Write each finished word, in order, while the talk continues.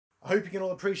Hope you can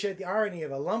all appreciate the irony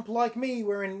of a lump like me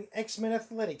wearing an X-Men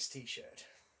Athletics t-shirt.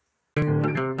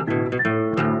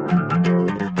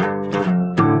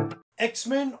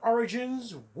 X-Men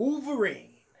Origins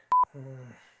Wolverine.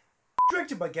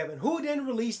 Directed by Gavin Hood and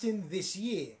released in this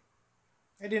year.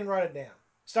 I didn't write it down.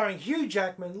 Starring Hugh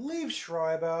Jackman, Liev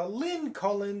Schreiber, Lynn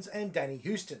Collins and Danny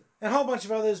Houston. And a whole bunch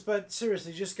of others, but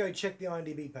seriously, just go check the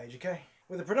IMDb page, okay?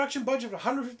 With a production budget of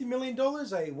 $150 million,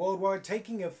 a worldwide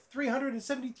taking of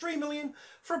 $373 million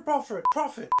for a profit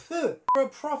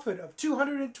of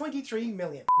 $223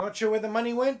 million. Not sure where the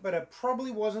money went, but it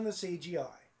probably wasn't the CGI.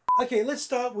 Okay, let's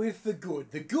start with the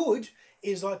good. The good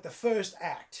is like the first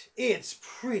act. It's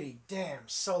pretty damn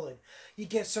solid. You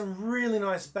get some really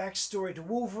nice backstory to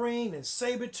Wolverine and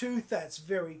Sabretooth. That's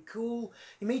very cool.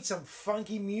 You meet some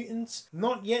funky mutants.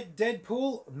 Not yet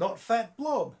Deadpool, not Fat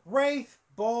Blob. Wraith,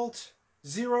 Bolt,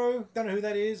 Zero, don't know who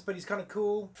that is, but he's kind of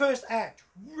cool. First act,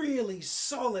 really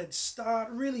solid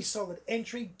start, really solid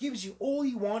entry, gives you all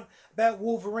you want about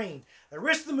Wolverine. The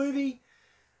rest of the movie,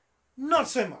 not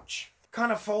so much.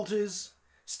 Kind of falters,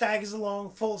 staggers along,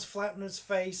 falls flat on its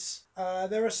face.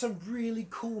 There are some really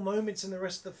cool moments in the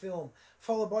rest of the film,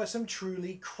 followed by some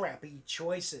truly crappy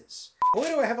choices. Why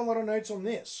do I have a lot of notes on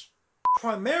this?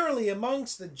 Primarily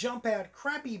amongst the jump out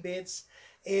crappy bits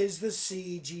is the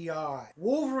CGI.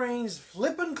 Wolverine's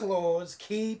flippin' claws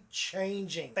keep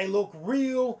changing. They look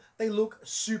real, they look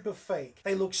super fake.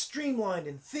 They look streamlined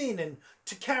and thin and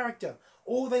to character,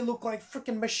 or they look like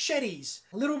frickin' machetes.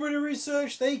 A little bit of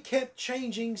research, they kept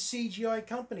changing CGI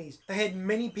companies. They had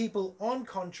many people on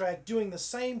contract doing the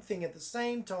same thing at the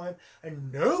same time,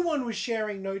 and no one was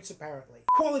sharing notes apparently.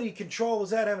 Quality control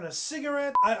was out having a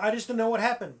cigarette. I just don't know what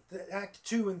happened. Act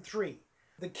 2 and 3.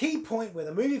 The key point where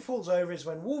the movie falls over is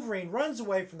when Wolverine runs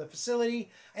away from the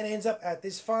facility and ends up at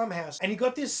this farmhouse. And you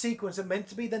got this sequence that meant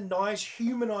to be the nice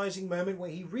humanizing moment where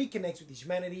he reconnects with his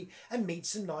humanity and meets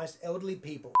some nice elderly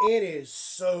people. It is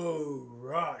so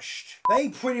rushed. They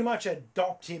pretty much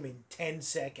adopt him in 10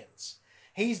 seconds.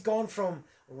 He's gone from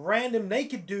random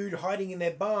naked dude hiding in their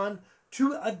barn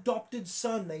to adopted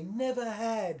son they never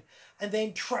had. And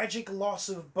then tragic loss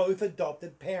of both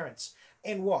adopted parents.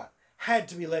 And what? Had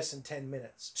to be less than 10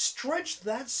 minutes. Stretch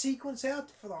that sequence out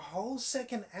for the whole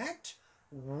second act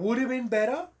would have been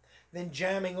better than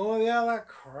jamming all the other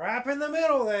crap in the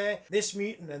middle there. This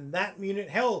mutant and that mutant.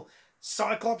 Hell,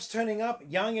 Cyclops turning up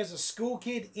young as a school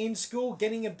kid in school,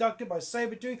 getting abducted by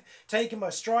Sabretooth, taken by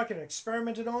Stryker and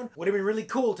experimented on. Would have been really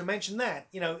cool to mention that,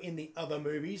 you know, in the other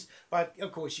movies. But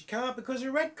of course you can't because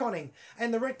of retconning.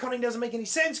 And the retconning doesn't make any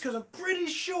sense because I'm pretty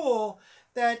sure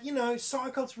that, you know,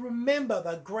 Cyclops remember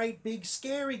the great big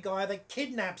scary guy that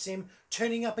kidnaps him,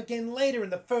 turning up again later in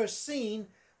the first scene,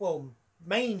 well,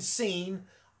 main scene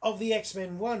of the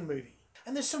X-Men 1 movie.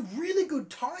 And there's some really good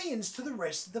tie-ins to the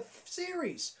rest of the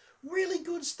series. Really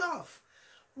good stuff.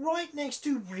 Right next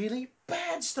to really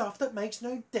bad stuff that makes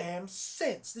no damn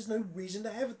sense. There's no reason to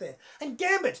have it there. And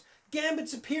Gambit!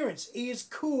 Gambit's appearance is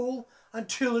cool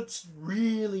until it's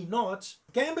really not.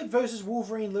 Gambit versus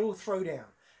Wolverine little throwdown.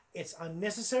 It's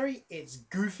unnecessary, it's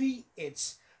goofy,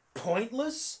 it's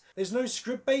pointless. There's no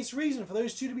script-based reason for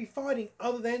those two to be fighting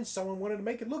other than someone wanted to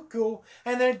make it look cool,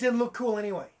 and then it didn't look cool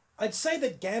anyway. I'd say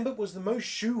that Gambit was the most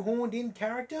shoehorned in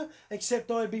character,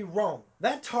 except I'd be wrong.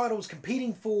 That title's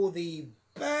competing for the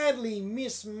badly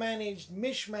mismanaged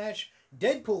mishmash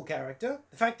Deadpool character.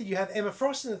 The fact that you have Emma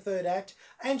Frost in the third act,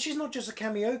 and she's not just a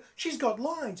cameo, she's got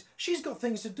lines, she's got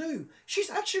things to do. She's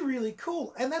actually really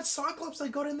cool, and that Cyclops they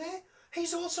got in there,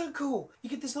 he's also cool. You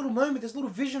get this little moment, this little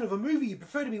vision of a movie you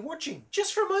prefer to be watching.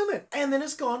 Just for a moment. And then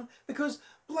it's gone because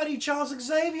bloody Charles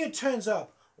Xavier turns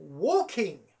up.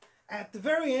 Walking. At the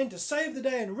very end to save the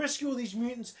day and rescue all these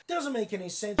mutants. Doesn't make any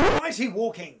sense. Why is he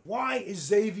walking? Why is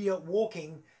Xavier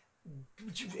walking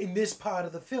in this part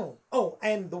of the film? Oh,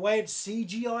 and the way it's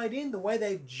CGI'd in, the way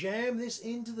they've jammed this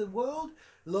into the world,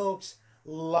 looks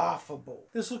laughable.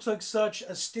 This looks like such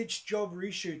a stitched job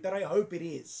reshoot that I hope it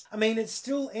is. I mean, it's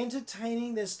still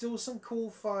entertaining, there's still some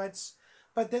cool fights,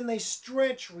 but then they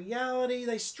stretch reality,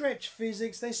 they stretch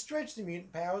physics, they stretch the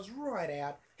mutant powers right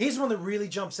out. Here's one that really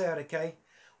jumps out, okay?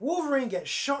 Wolverine gets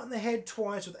shot in the head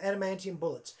twice with adamantium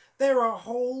bullets. There are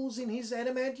holes in his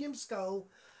adamantium skull,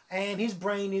 and his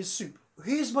brain is soup.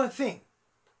 Here's my thing.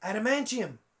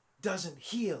 Adamantium doesn't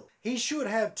heal. He should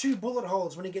have 2 bullet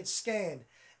holes when he gets scanned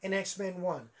in X-Men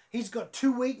 1. He's got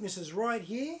 2 weaknesses right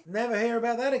here. Never hear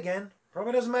about that again.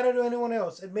 Probably doesn't matter to anyone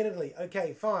else, admittedly.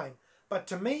 Okay, fine. But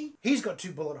to me, he's got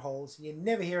 2 bullet holes. You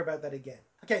never hear about that again.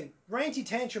 Okay, Ranty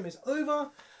Tantrum is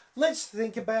over. Let's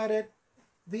think about it.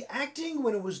 The acting,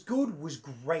 when it was good, was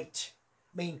great.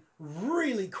 I mean,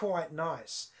 really quite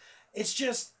nice. It's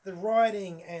just the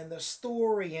writing and the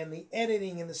story and the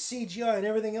editing and the CGI and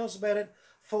everything else about it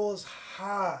falls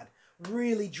hard.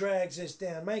 Really drags this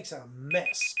down, makes a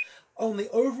mess. On the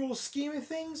overall scheme of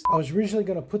things, I was originally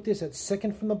going to put this at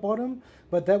second from the bottom,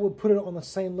 but that would put it on the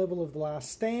same level of The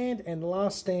Last Stand, and The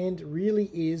Last Stand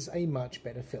really is a much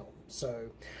better film. So,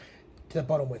 to the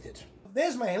bottom with it.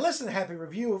 There's my less than happy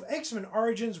review of X-Men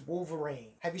Origins Wolverine.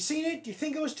 Have you seen it? Do you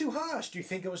think it was too harsh? Do you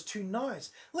think it was too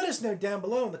nice? Let us know down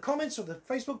below in the comments or the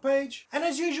Facebook page. And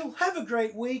as usual, have a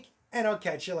great week, and I'll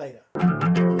catch you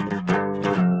later.